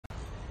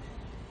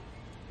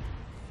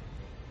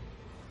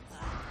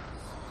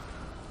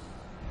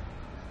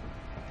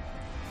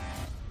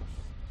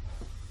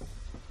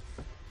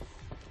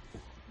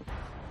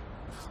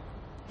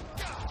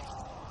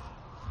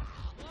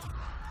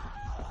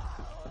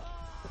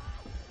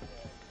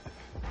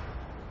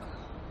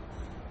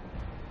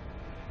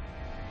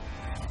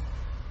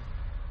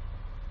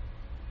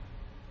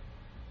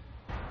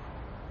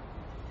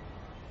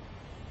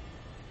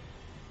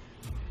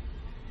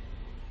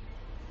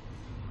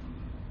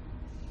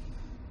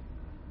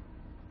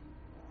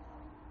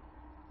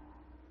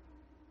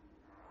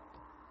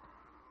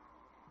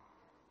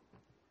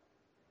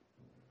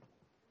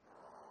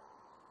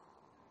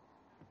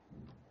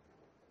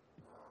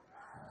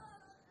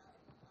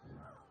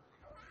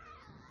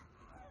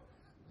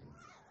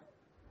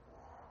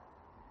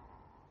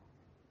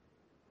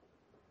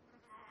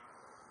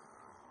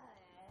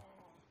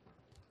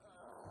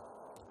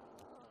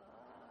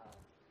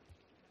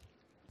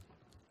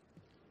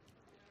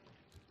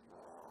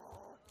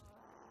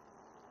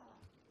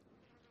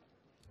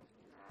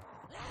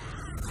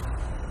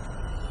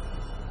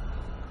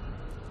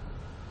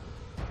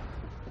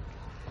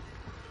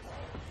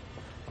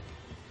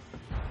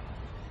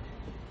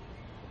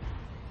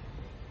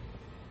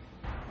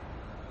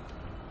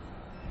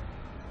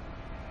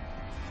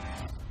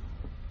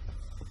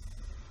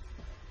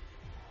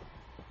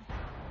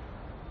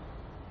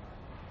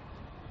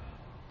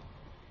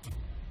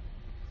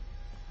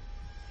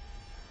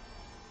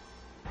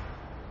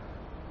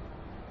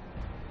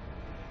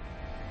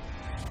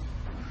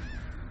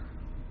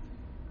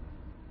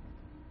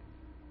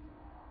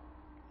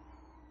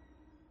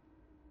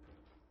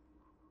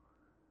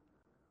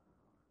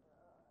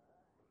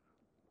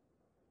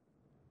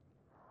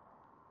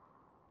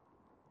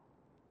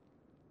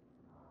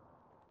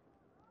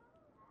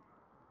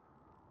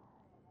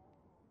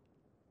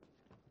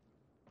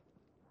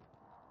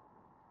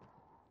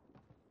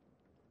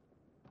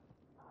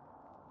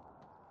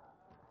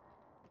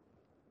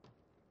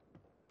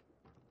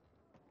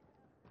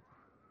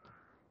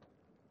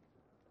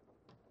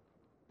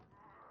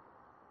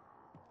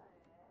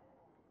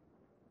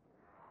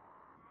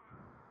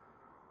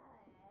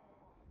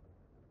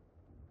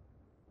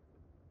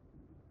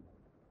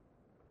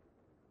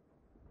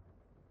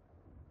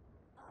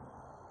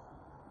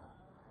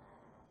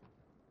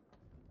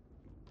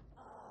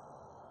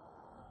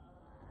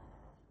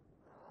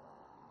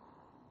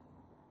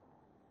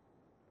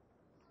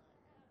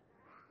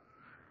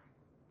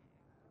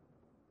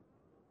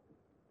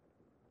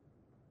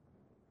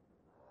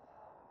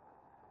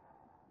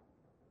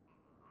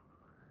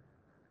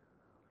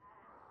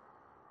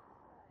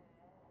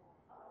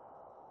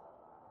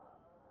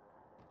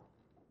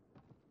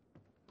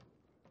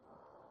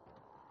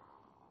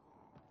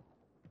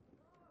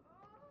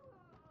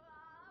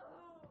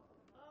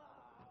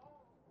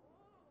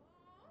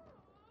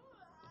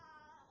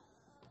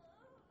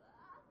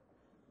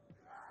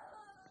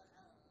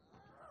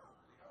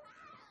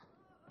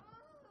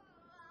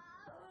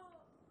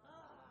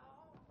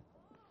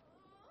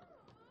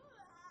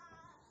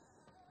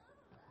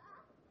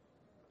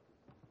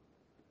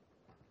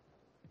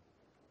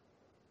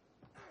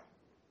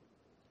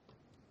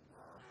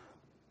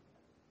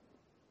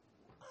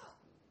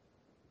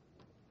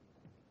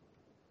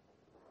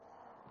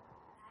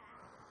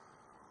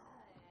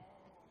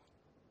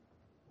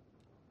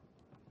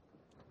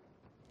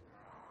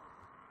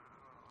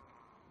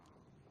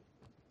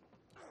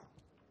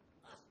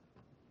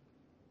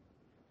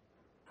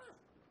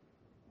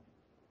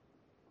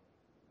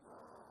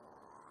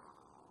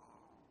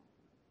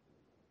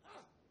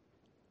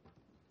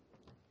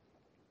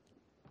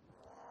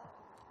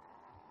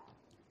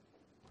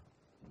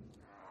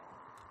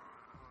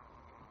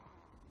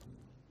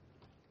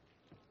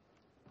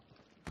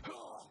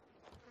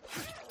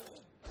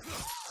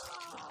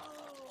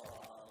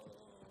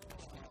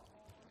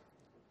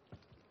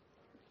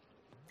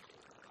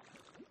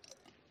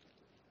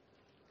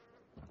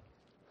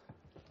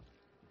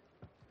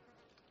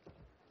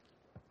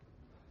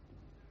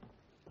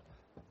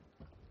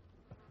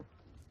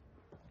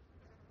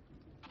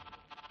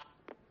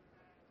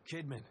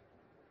Kidman.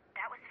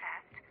 That was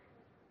fast.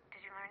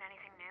 Did you learn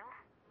anything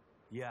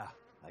new? Yeah,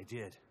 I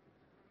did.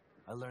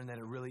 I learned that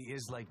it really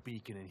is like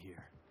Beacon in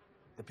here.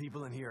 The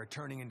people in here are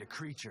turning into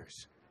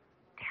creatures.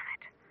 Damn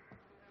it.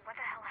 What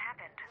the hell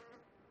happened?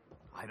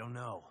 I don't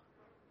know.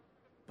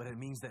 But it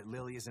means that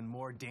Lily is in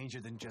more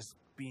danger than just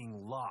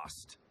being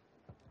lost.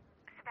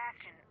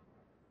 Sebastian.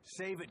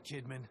 Save it,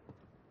 Kidman.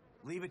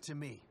 Leave it to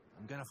me.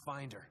 I'm gonna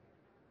find her.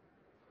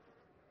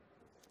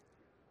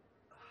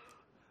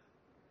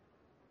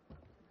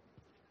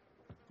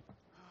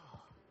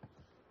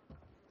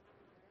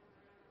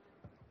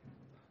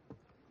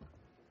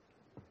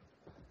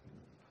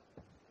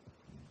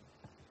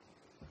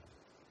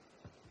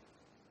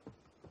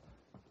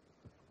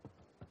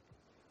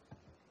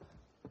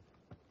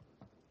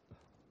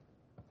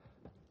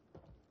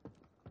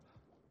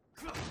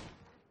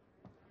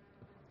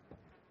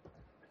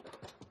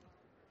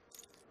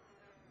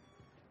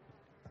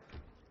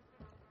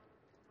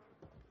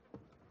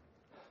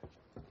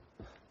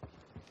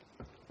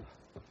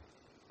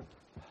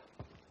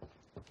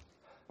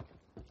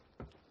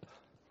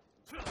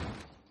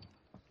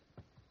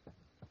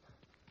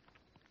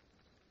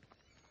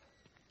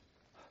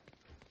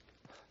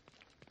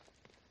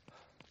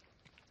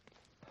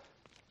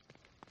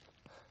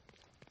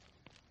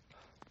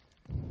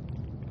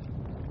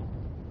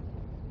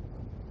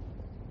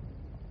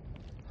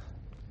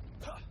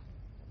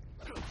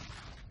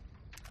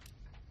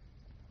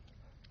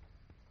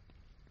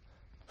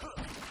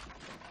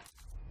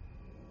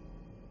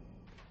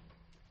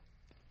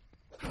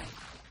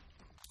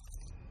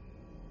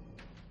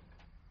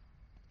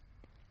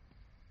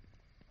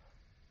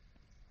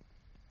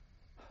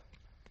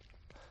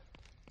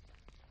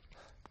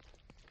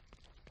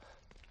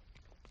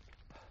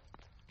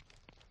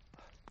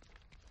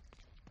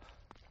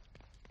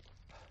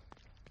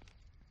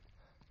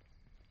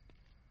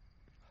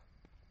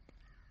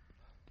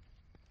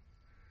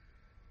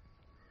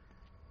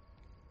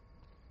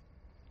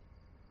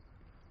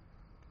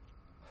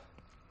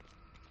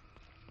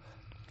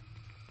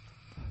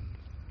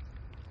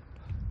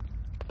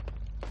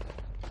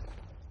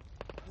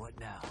 What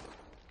now?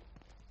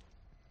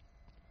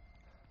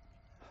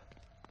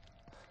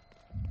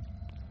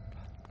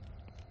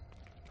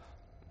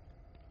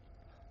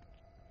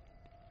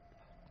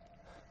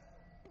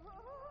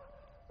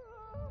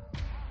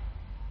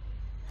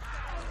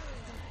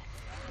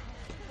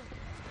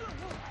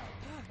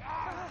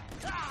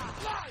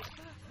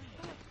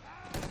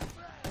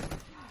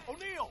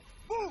 O'Neill,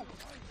 move!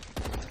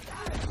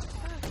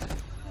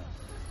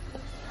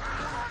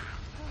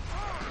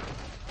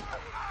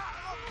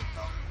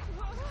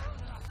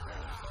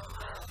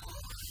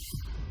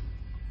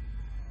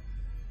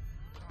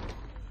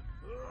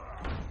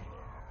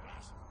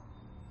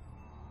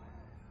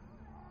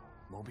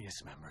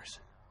 Mobius members.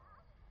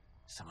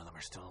 Some of them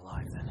are still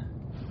alive then.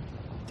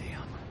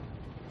 Damn.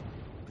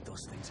 But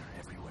those things are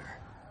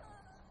everywhere.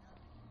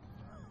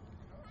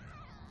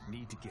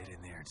 Need to get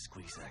in there and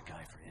squeeze that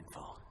guy for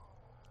info.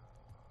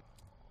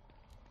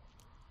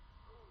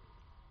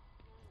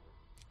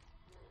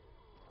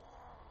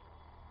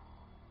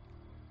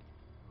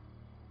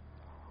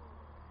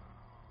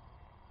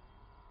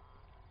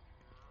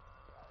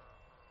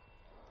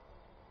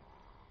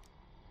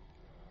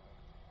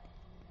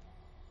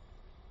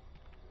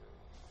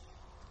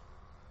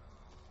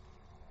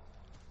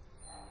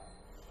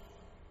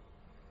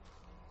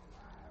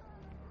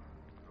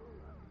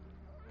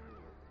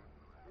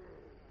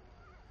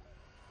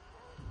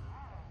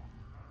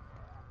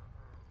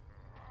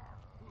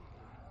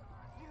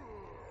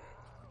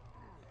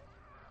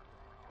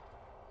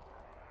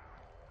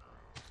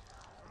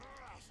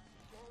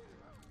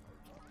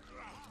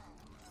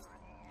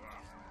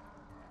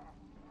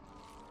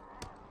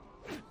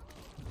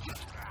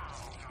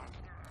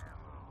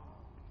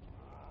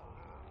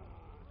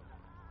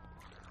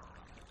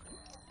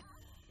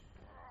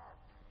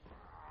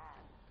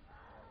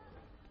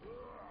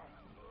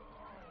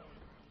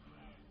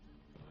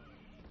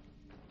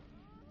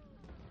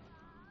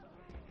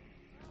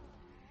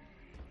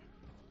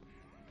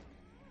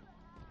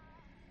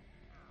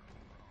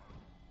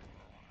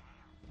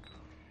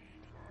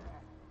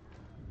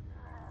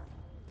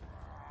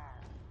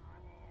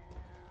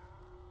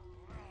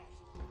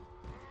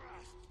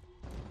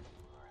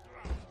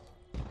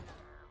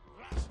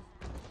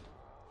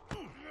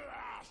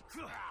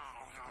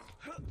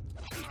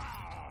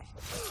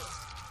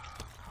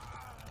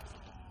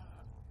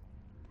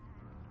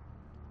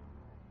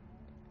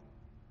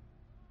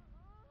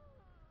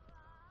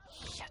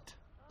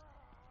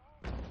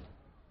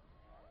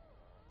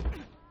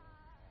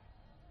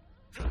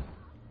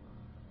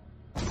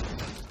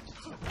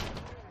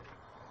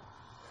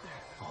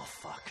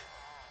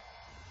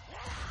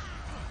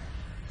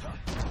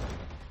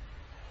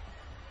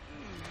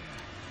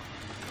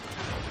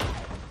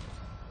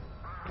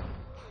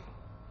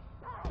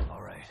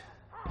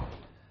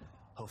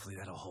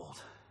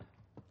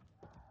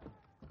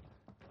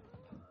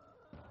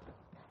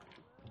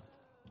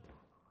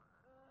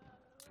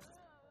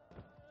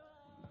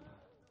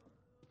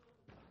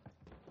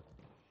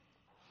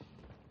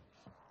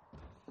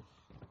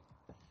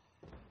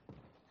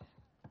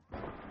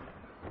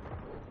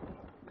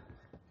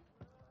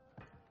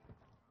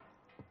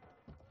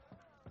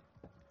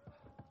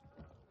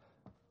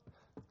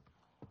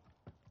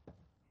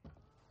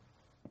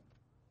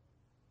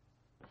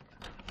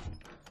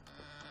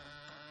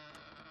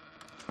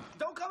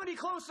 come any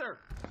closer!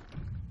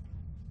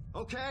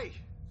 Okay,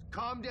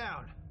 calm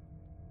down.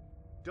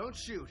 Don't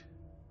shoot.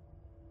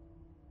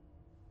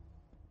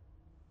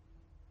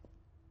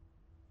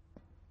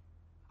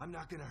 I'm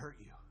not gonna hurt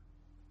you.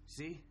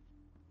 See?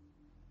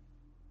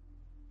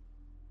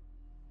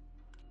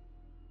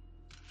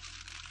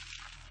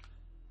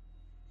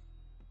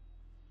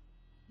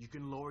 You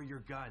can lower your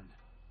gun.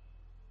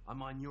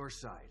 I'm on your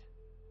side.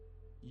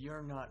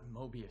 You're not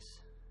Mobius.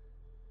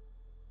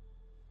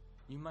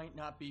 You might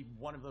not be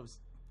one of those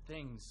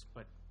things,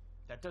 but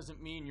that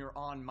doesn't mean you're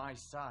on my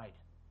side.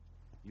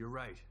 You're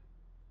right.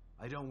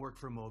 I don't work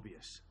for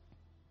Mobius,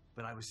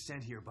 but I was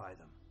sent here by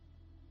them.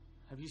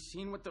 Have you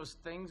seen what those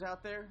things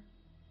out there?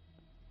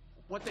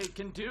 What they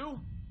can do?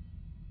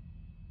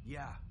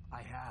 Yeah,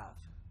 I have.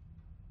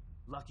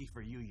 Lucky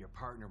for you, your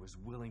partner was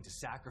willing to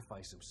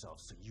sacrifice himself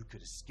so you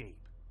could escape.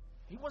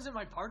 He wasn't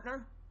my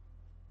partner.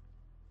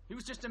 He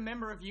was just a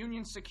member of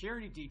Union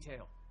security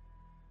detail.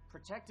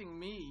 Protecting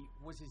me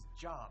was his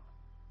job,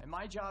 and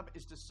my job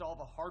is to solve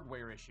a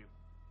hardware issue.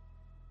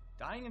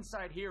 Dying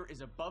inside here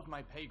is above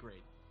my pay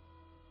grade.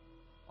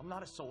 I'm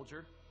not a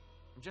soldier.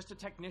 I'm just a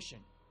technician.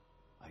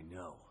 I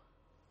know.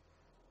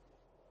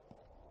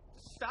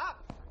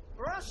 Stop,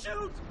 or I'll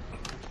shoot!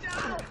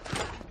 No!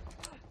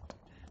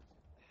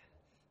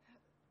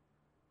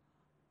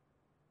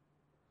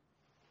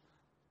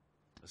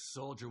 A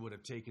soldier would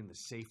have taken the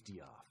safety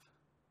off.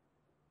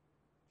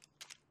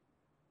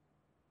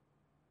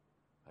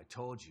 I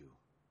told you,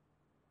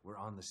 we're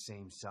on the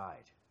same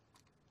side.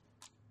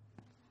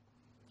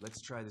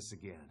 Let's try this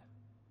again.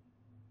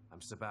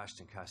 I'm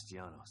Sebastian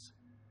Castellanos.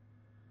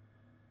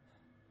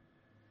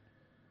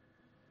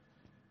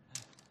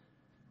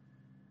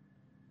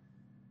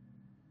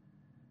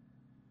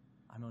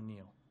 I'm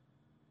O'Neill.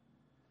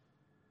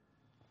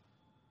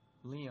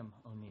 Liam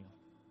O'Neill.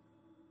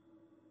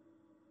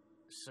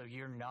 So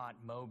you're not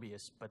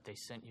Mobius, but they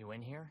sent you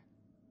in here?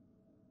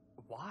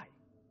 Why?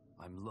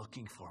 I'm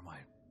looking for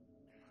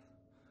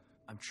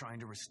I'm trying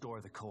to restore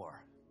the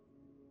core.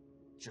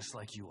 Just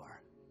like you are.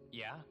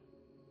 Yeah?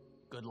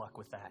 Good luck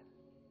with that.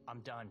 I'm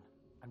done.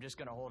 I'm just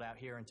gonna hold out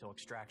here until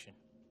extraction.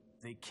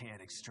 They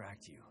can't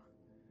extract you.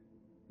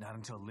 Not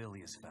until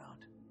Lily is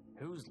found.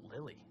 Who's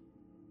Lily?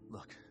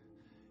 Look,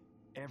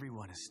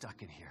 everyone is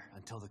stuck in here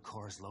until the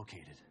core is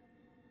located.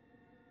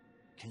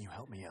 Can you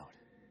help me out?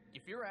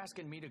 If you're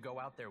asking me to go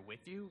out there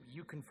with you,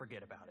 you can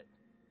forget about it.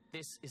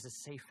 This is a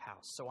safe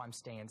house, so I'm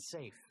staying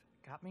safe.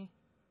 Got me?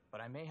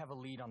 But I may have a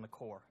lead on the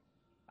core.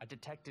 I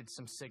detected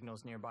some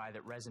signals nearby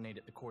that resonate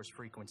at the core's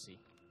frequency.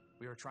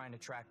 We were trying to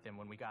track them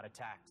when we got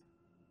attacked.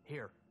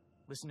 Here,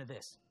 listen to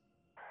this.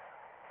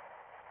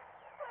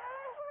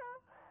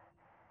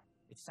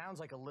 It sounds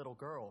like a little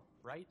girl,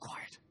 right?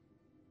 Quiet.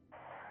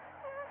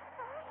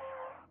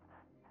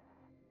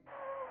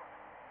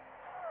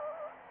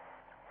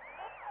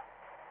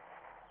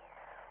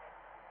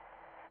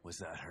 Was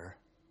that her?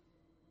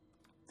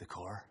 The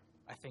core?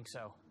 I think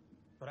so.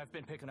 But I've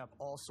been picking up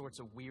all sorts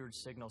of weird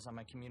signals on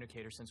my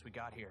communicator since we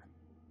got here.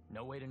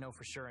 No way to know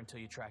for sure until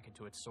you track it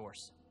to its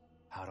source.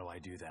 How do I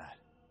do that?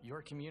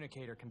 Your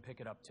communicator can pick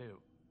it up too.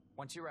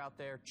 Once you're out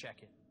there,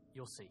 check it.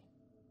 You'll see.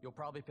 You'll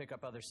probably pick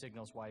up other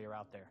signals while you're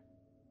out there.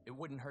 It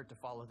wouldn't hurt to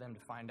follow them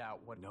to find out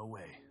what... No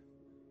way.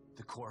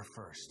 The core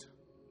first.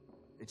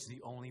 It's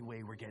the only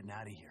way we're getting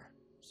out of here.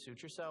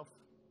 Suit yourself.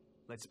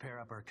 Let's pair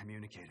up our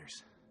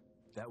communicators.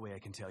 That way I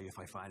can tell you if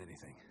I find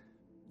anything.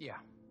 Yeah,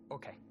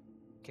 okay.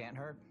 Can't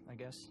hurt, I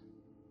guess.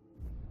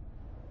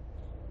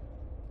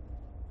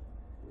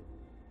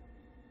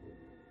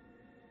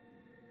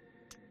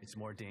 It's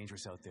more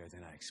dangerous out there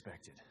than I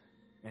expected.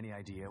 Any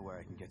idea where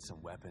I can get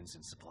some weapons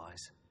and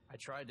supplies? I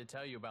tried to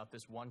tell you about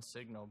this one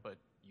signal, but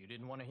you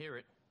didn't want to hear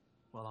it.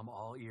 Well, I'm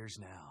all ears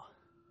now.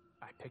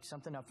 I picked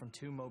something up from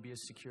 2 Mobius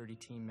security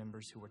team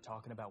members who were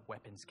talking about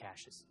weapons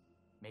caches.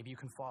 Maybe you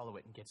can follow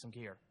it and get some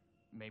gear.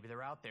 Maybe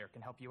they're out there,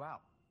 can help you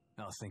out.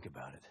 I'll think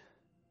about it.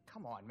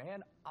 Come on,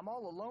 man. I'm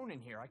all alone in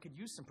here. I could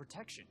use some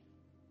protection.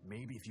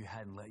 Maybe if you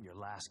hadn't let your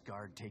last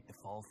guard take the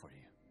fall for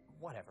you.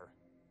 Whatever.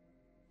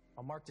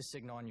 I'll mark the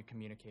signal on your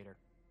communicator.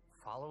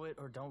 Follow it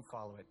or don't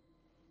follow it.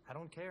 I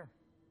don't care.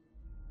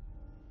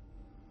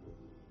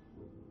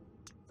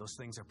 Those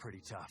things are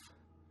pretty tough.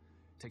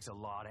 Takes a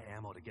lot of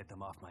ammo to get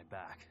them off my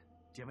back.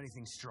 Do you have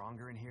anything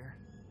stronger in here?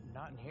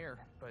 Not in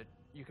here, but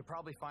you could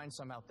probably find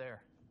some out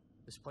there.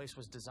 This place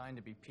was designed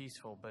to be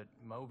peaceful, but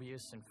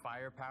Mobius and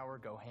firepower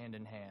go hand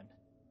in hand.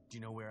 Do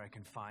you know where I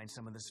can find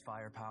some of this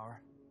firepower?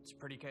 It's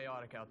pretty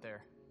chaotic out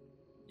there.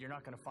 You're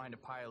not going to find a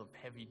pile of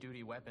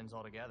heavy-duty weapons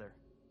altogether.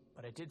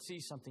 But I did see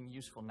something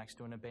useful next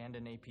to an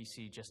abandoned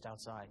APC just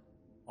outside.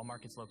 I'll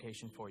mark its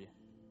location for you.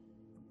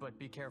 But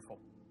be careful.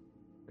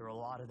 There are a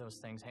lot of those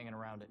things hanging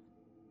around it.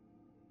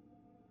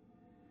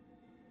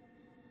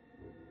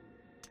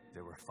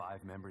 There were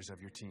 5 members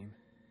of your team?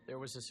 There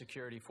was a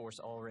security force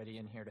already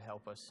in here to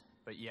help us.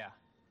 But yeah,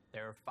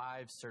 there are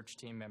 5 search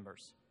team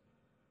members.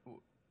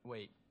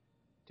 Wait,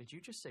 did you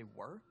just say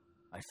were?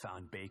 I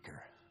found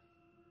Baker.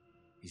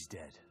 He's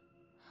dead.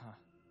 Huh.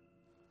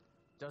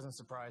 Doesn't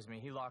surprise me.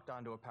 He locked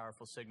onto a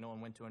powerful signal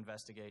and went to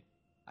investigate.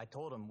 I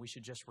told him we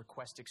should just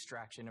request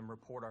extraction and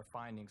report our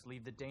findings,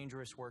 leave the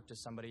dangerous work to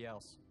somebody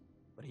else.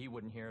 But he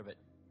wouldn't hear of it,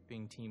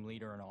 being team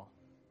leader and all.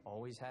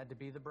 Always had to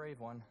be the brave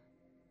one.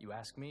 You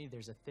ask me,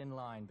 there's a thin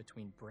line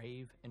between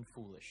brave and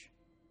foolish.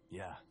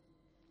 Yeah.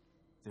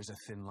 There's a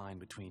thin line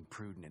between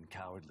prudent and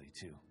cowardly,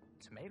 too.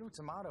 Tomato,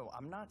 tomato.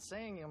 I'm not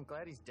saying I'm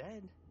glad he's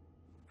dead.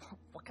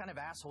 What kind of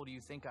asshole do you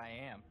think I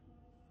am?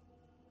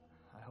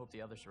 I hope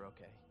the others are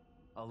okay.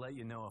 I'll let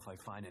you know if I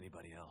find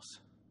anybody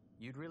else.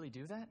 You'd really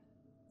do that?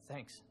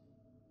 Thanks.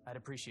 I'd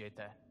appreciate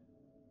that.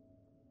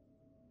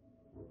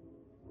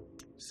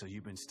 So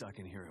you've been stuck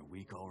in here a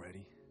week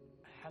already?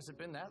 Has it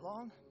been that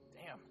long?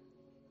 Damn.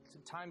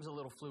 Time's a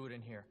little fluid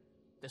in here.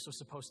 This was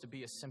supposed to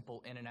be a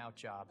simple in-and-out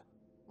job.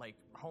 Like,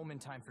 home in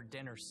time for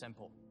dinner's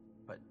simple.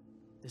 But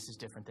this is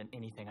different than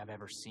anything I've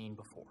ever seen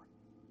before.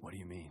 What do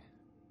you mean?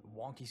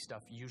 Wonky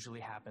stuff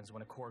usually happens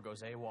when a core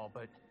goes AWOL,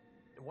 but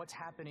what's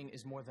happening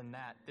is more than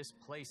that. This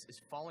place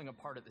is falling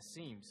apart at the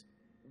seams.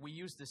 We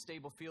use the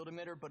stable field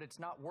emitter, but it's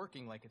not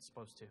working like it's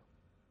supposed to.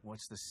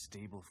 What's the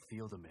stable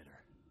field emitter?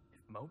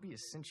 If Mobius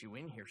sent you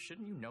in here,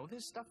 shouldn't you know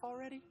this stuff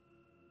already?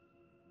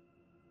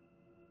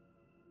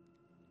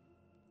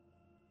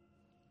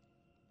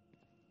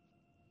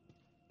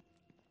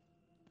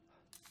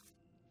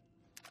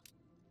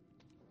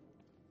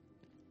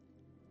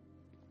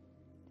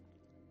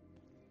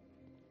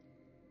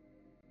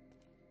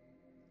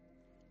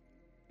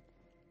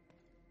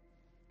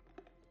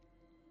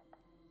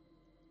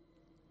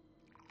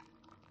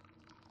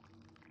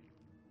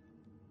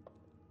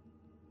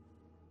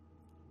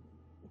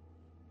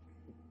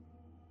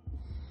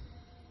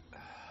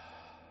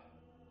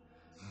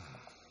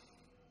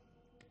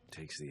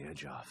 Takes the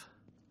edge off.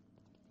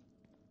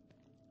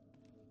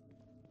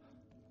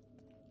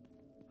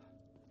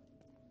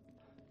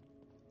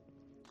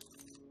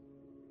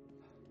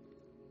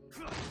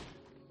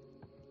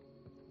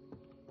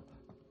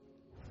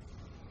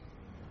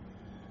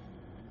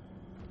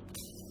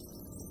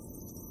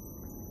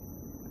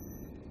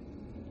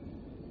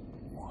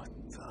 What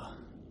the?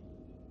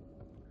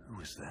 Who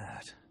was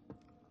that?